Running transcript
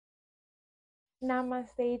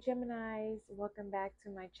Namaste, Geminis. Welcome back to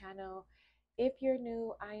my channel. If you're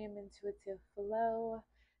new, I am Intuitive Flow.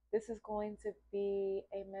 This is going to be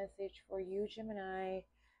a message for you, Gemini.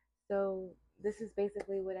 So, this is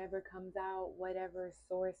basically whatever comes out, whatever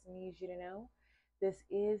source needs you to know. This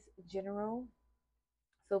is general.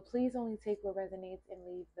 So, please only take what resonates and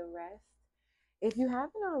leave the rest. If you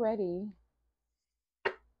haven't already,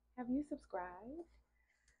 have you subscribed?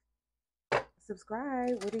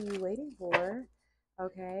 Subscribe. What are you waiting for?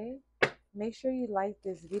 Okay. Make sure you like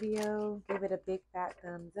this video, give it a big fat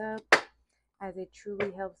thumbs up, as it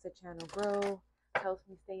truly helps the channel grow, helps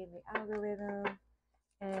me stay in the algorithm,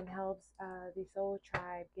 and helps the soul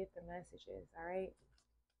tribe get the messages. All right.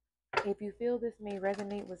 If you feel this may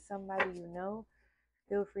resonate with somebody you know,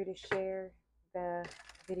 feel free to share the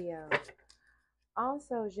video.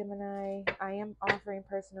 Also, Gemini, I am offering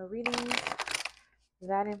personal readings.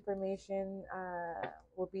 That information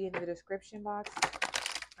will be in the description box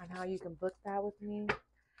on how you can book that with me.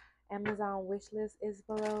 Amazon wishlist is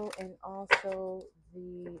below, and also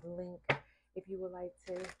the link if you would like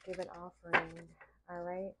to give an offering. All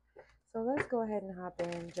right. So let's go ahead and hop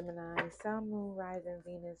in. Gemini, Sun, Moon, Rising,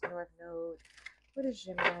 Venus, North Node. What does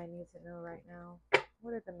Gemini need to know right now?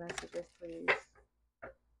 What are the messages, please?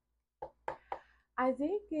 I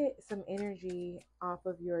did get some energy off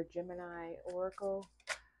of your Gemini oracle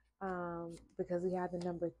because we have the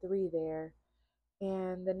number 3 there.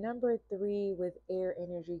 And the number 3 with air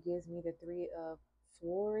energy gives me the 3 of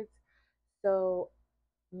swords. So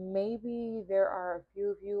maybe there are a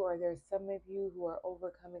few of you, or there's some of you who are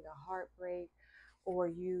overcoming a heartbreak, or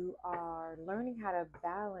you are learning how to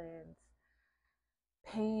balance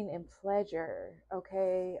pain and pleasure.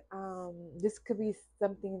 Okay. This could be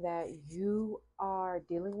something that you are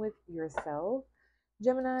dealing with yourself,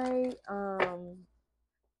 Gemini.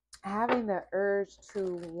 Having the urge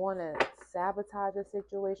to want to sabotage a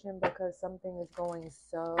situation because something is going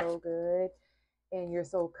so good and you're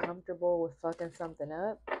so comfortable with fucking something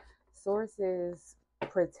up. Source is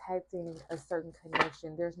protecting a certain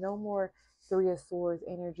connection. There's no more 3 of Swords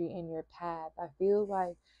energy in your path. I feel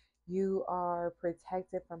like you are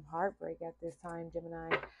protected from heartbreak at this time,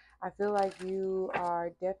 Gemini. I feel like you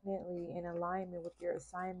are definitely in alignment with your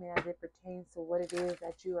assignment as it pertains to what it is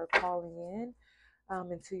that you are calling in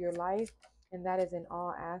into your life, and that is in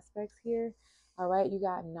all aspects here. All right, you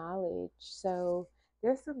got knowledge. So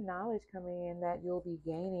there's some knowledge coming in that you'll be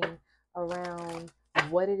gaining around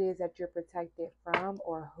what it is that you're protected from,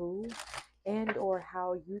 or who, and or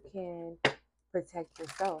how you can protect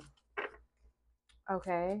yourself.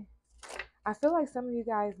 Okay. I feel like some of you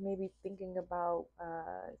guys may be thinking about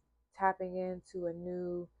tapping into a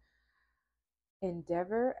new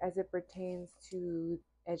endeavor as it pertains to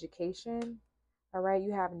education. All right,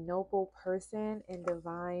 you have noble person and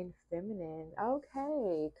divine feminine.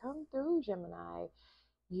 Okay, come through, Gemini.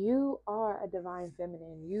 You are a divine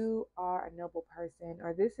feminine. You are a noble person,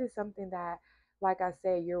 or this is something that, like I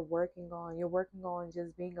said, you're working on. You're working on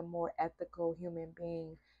just being a more ethical human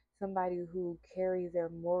being, somebody who carries their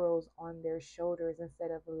morals on their shoulders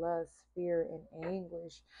instead of lust, fear, and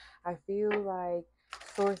anguish. I feel like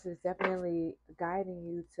Source is definitely guiding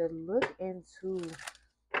you to look into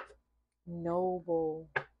noble,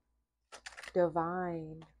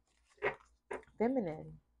 divine, feminine.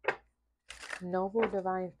 Noble,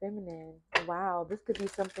 divine, feminine. Wow, this could be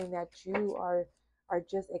something that you are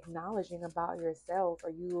just acknowledging about yourself,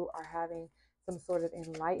 or you are having some sort of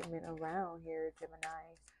enlightenment around here,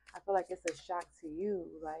 Gemini. I feel like it's a shock to you.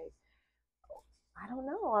 Like, I don't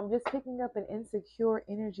know. I'm just picking up an insecure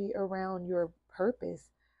energy around your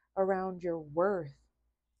purpose, around your worth.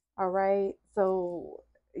 All right. So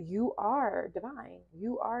you are divine.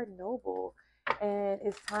 You are noble. And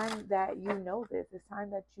it's time that you know this. It's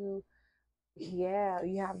time that you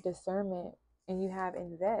have discernment and you have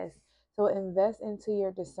invest. So invest into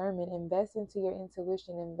your discernment, invest into your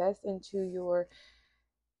intuition, invest into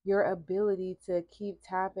your ability to keep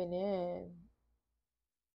tapping in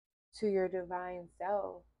to your divine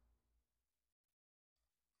self.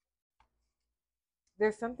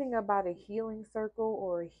 There's something about a healing circle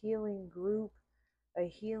or a healing group, a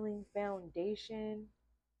healing foundation.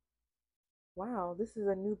 Wow, this is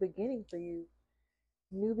a new beginning for you.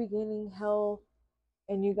 New beginning, health,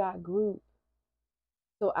 and you got group.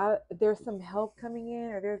 So there's some help coming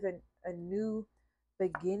in, or there's a new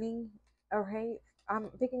beginning. Okay, I'm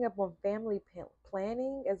picking up on family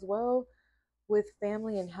planning as well, with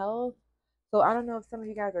family and health. So I don't know if some of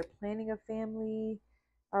you guys are planning a family.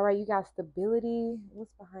 All right, you got stability.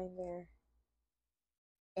 What's behind there?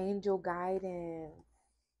 Angel guidance.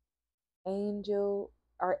 Angel.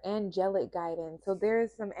 our angelic guidance. So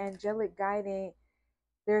there's some angelic guidance.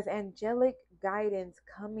 There's angelic guidance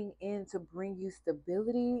coming in to bring you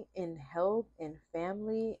stability in health, in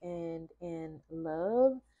family, and in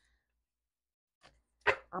love.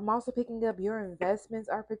 I'm also picking up your investments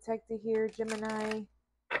are protected here, Gemini.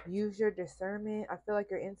 Use your discernment. I feel like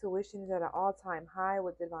your intuition is at an all-time high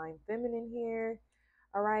with divine feminine here.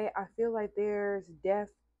 All right. I feel like there's death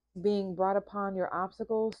being brought upon your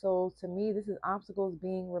obstacles. So to me, this is obstacles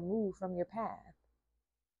being removed from your path.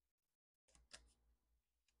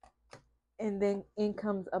 And then in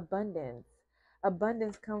comes abundance.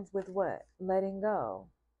 Abundance comes with what? Letting go.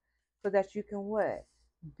 So that you can what?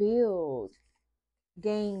 Build,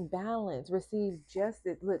 gain balance, receive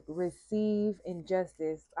justice. Look, receive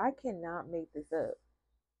injustice. I cannot make this up.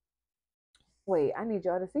 Wait, I need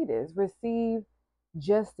y'all to see this. Receive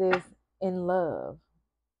justice in love.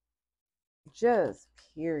 Just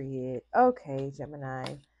period. Okay,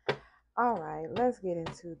 Gemini. All right, let's get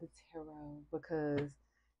into the tarot because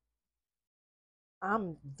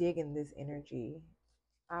I'm digging this energy.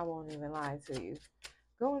 I won't even lie to you.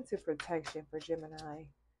 Go into protection for Gemini.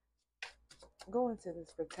 Go into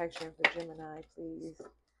this protection for Gemini, please.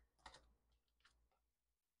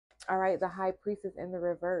 All right, the High Priestess in the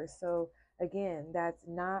reverse. So again, that's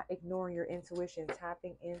not ignoring your intuition,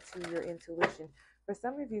 tapping into your intuition. For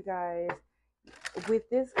some of you guys, with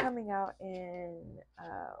this coming out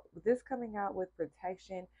with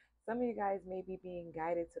protection, some of you guys may be being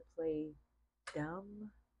guided to play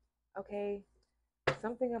dumb. Okay,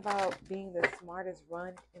 something about being the smartest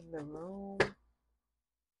one in the room.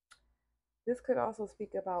 This could also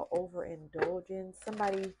speak about overindulgence.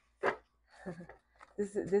 Somebody,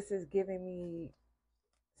 this is giving me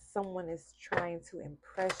someone is trying to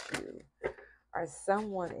impress you, or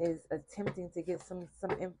someone is attempting to get some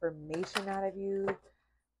information out of you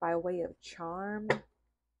by way of charm.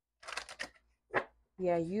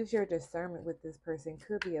 Yeah, use your discernment with this person.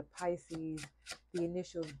 Could be a Pisces. The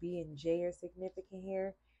initials B and J are significant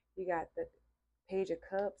here. You got the Page of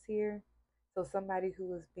Cups here. So somebody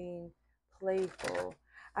who is being playful.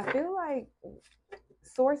 I feel like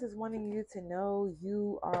Source is wanting you to know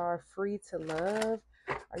you are free to love,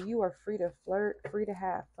 or you are free to flirt, free to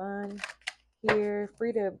have fun here,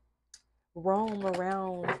 free to roam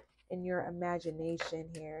around in your imagination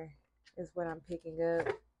here is what I'm picking up.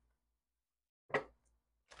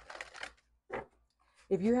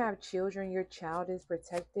 If you have children, your child is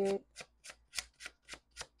protected.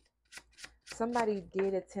 Somebody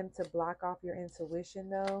did attempt to block off your intuition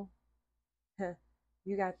though.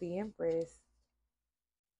 You got the Empress.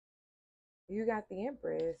 You got the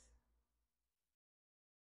Empress.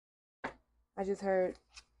 I just heard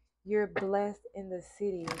you're blessed in the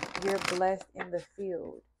city. You're blessed in the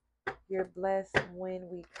field. You're blessed when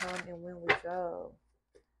we come and when we go.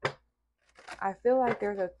 I feel like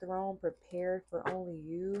there's a throne prepared for only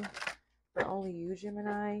you. For only you,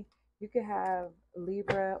 Gemini. You could have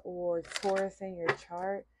Libra or Taurus in your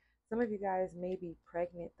chart. Some of you guys may be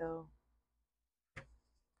pregnant though.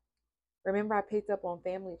 Remember I picked up on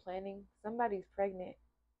family planning? Somebody's pregnant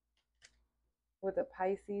with a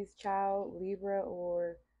Pisces child, Libra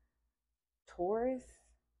or Taurus.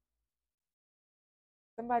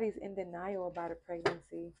 Somebody's in denial about a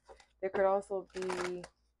pregnancy. There could also be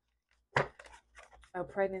a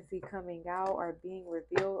pregnancy coming out or being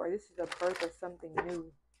revealed, or this is a birth of something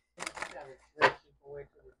new.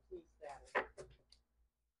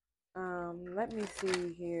 Let me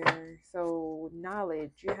see here. So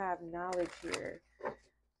knowledge, you have knowledge here.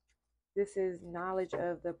 This is knowledge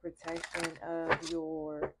of the protection of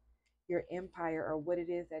your empire, or what it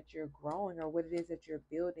is that you're growing, or what it is that you're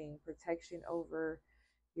building. Protection over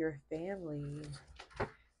your family.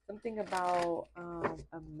 Something about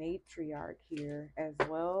a matriarch here as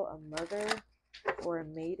well, a mother or a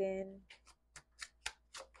maiden.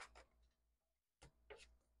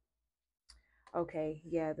 Okay,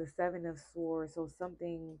 yeah, the Seven of Swords. So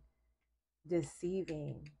something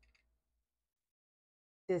deceiving,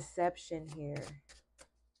 deception here.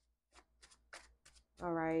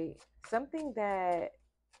 All right, something that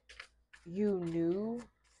you knew.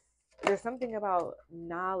 There's something about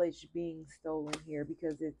knowledge being stolen here,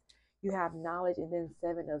 because it's, you have knowledge and then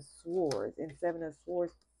Seven of Swords, and Seven of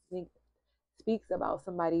Swords speaks about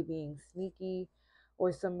somebody being sneaky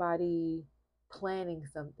or somebody planning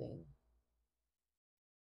something.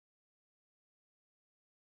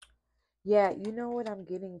 Yeah, you know what I'm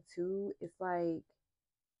getting to? It's like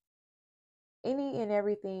any and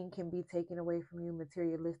everything can be taken away from you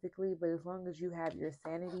materialistically, but as long as you have your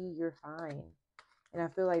sanity, you're fine. And I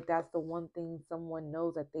feel like that's the one thing someone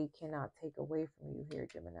knows that they cannot take away from you here,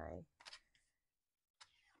 Gemini.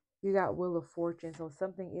 You got Wheel of Fortune, so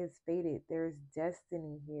something is fated. There's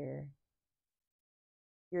destiny here.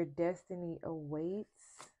 Your destiny awaits.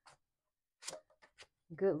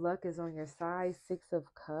 Good luck is on your side. 6 of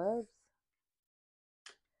Cups.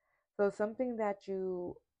 So something that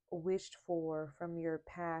you wished for from your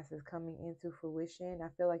past is coming into fruition. I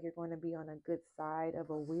feel like you're going to be on a good side of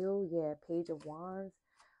a wheel. Yeah, Page of Wands.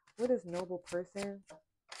 What is noble person?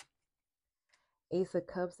 Ace of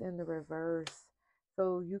Cups in the reverse.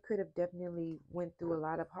 So you could have definitely went through a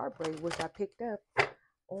lot of heartbreak, which I picked up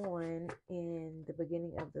on in the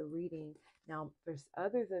beginning of the reading. Now, for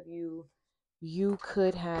others of you, you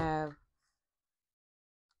could have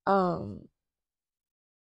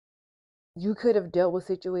dealt with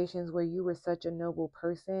situations where you were such a noble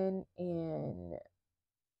person and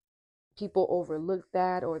people overlooked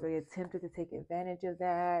that, or they attempted to take advantage of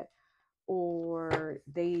that, or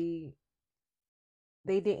they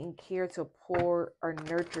didn't care to pour or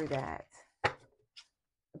nurture that.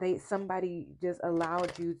 Somebody just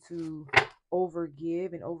allowed you to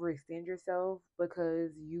overgive and overextend yourself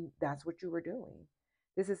because that's what you were doing.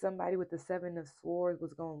 This is somebody with the 7 of Swords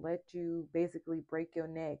was going to let you basically break your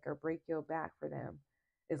neck or break your back for them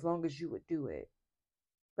as long as you would do it.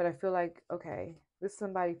 But I feel like, okay, this is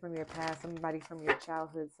somebody from your past, somebody from your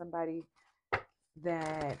childhood, somebody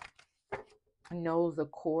that knows the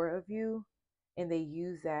core of you, and they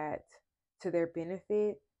use that to their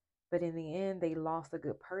benefit. But in the end, they lost a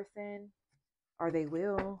good person, or they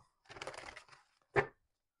will.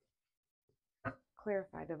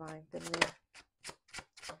 Clarify, Divine Feminine.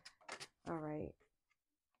 All right.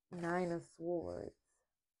 9 of Swords.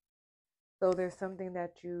 So there's something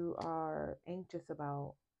that you are anxious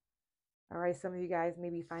about. All right. Some of you guys may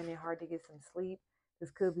be finding it hard to get some sleep.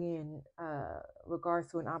 This could be in regards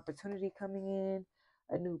to an opportunity coming in,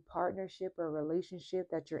 a new partnership or relationship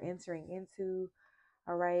that you're entering into.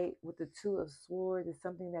 All right. With the 2 of Swords, it's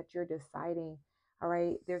something that you're deciding. All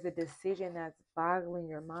right. There's a decision that's boggling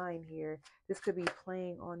your mind here. This could be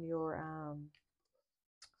playing on your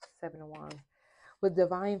 7 of Wands. With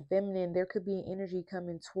Divine Feminine, there could be energy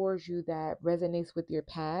coming towards you that resonates with your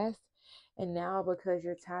past. And now, because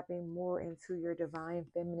you're tapping more into your Divine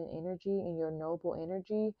Feminine energy and your noble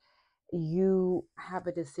energy, you have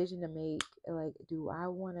a decision to make. Like, do I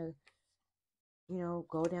want to,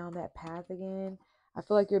 go down that path again? I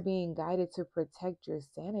feel like you're being guided to protect your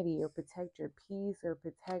sanity or protect your peace or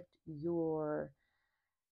protect your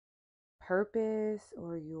purpose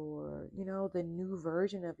or your, the new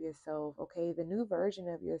version of yourself. Okay, the new version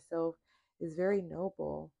of yourself is very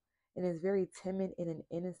noble and is very timid in an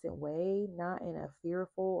innocent way, not in a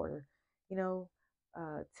fearful or,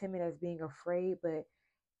 timid as being afraid, but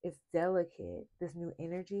it's delicate. This new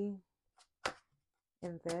energy,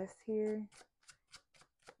 invest here.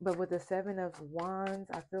 But with the 7 of Wands,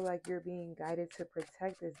 I feel like you're being guided to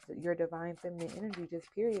protect your Divine Feminine energy, just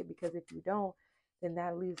period. Because if you don't, then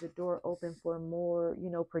that leaves the door open for more,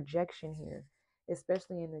 projection here,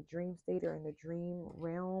 especially in the dream state or in the dream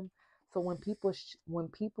realm. So when people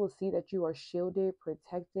see that you are shielded,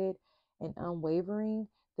 protected, and unwavering,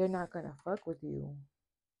 they're not gonna fuck with you.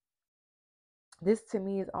 This to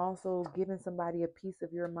me is also giving somebody a piece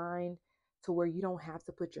of your mind to where you don't have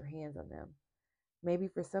to put your hands on them. Maybe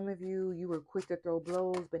for some of you, you were quick to throw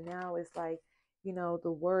blows, but now it's like,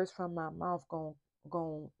 the words from my mouth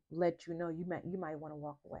gon' let you know you might want to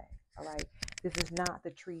walk away. All right. This is not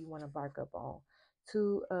the tree you want to bark up on.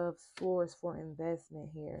 2 of Swords for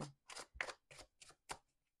investment here.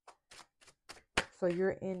 So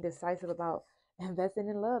you're indecisive about investing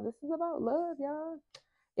in love. This is about love, y'all.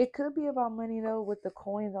 It could be about money though, with the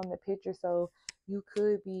coins on the picture. So you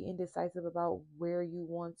could be indecisive about where you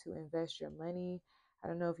want to invest your money. I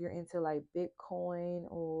don't know if you're into like Bitcoin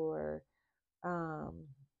or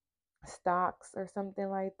stocks or something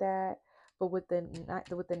like that. But with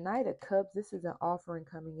the Knight of Cups, this is an offering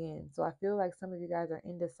coming in. So I feel like some of you guys are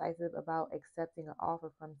indecisive about accepting an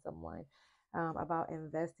offer from someone, about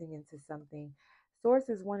investing into something. Source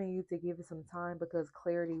is wanting you to give it some time because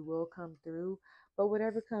clarity will come through. But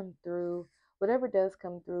whatever does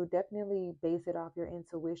come through, definitely base it off your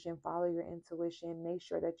intuition. Follow your intuition. Make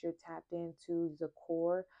sure that you're tapped into the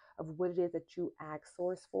core of what it is that you ask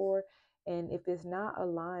Source for. And if it's not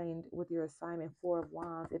aligned with your assignment, 4 of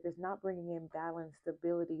Wands, if it's not bringing in balance,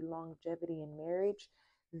 stability, longevity in marriage,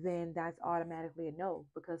 then that's automatically a no.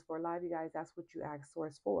 Because for a lot of you guys, that's what you ask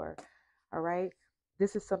Source for. All right.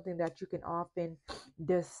 This is something that you can often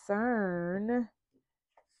discern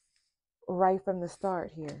right from the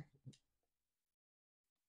start here.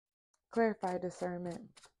 Clarify discernment.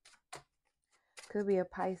 Could be a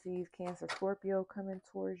Pisces, Cancer, Scorpio coming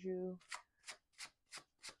towards you.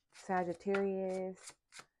 Sagittarius,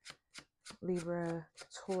 Libra,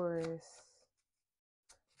 Taurus,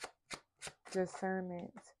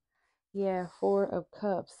 discernment. Yeah, Four of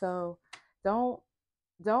Cups. So don't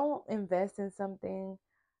invest in something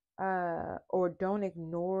or don't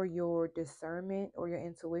ignore your discernment or your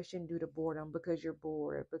intuition due to boredom, because you're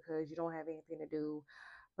bored, because you don't have anything to do,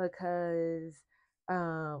 because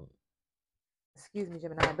um excuse me,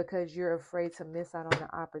 Gemini, because you're afraid to miss out on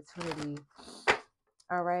the opportunity.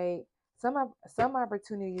 All right. Some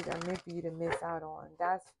opportunities are meant for you to miss out on.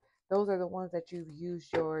 Those are the ones that you've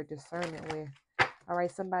used your discernment with. All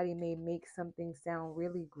right. Somebody may make something sound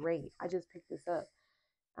really great. I just picked this up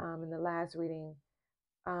in the last reading.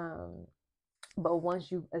 But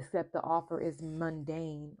once you accept the offer, it's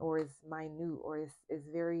mundane or it's minute or it's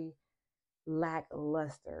very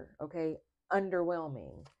lackluster. Okay.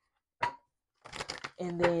 Underwhelming.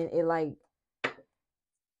 And then it like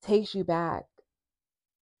takes you back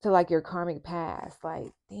to like your karmic past.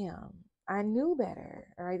 Like, damn, I knew better.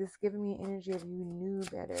 All right, this is giving me energy of you knew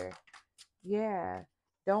better. Yeah,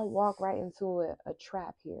 don't walk right into a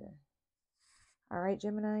trap here. All right,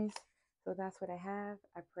 Geminis. So that's what I have.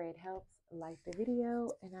 I pray it helps. Like the video,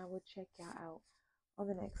 and I will check y'all out on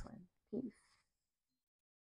the next one. Peace.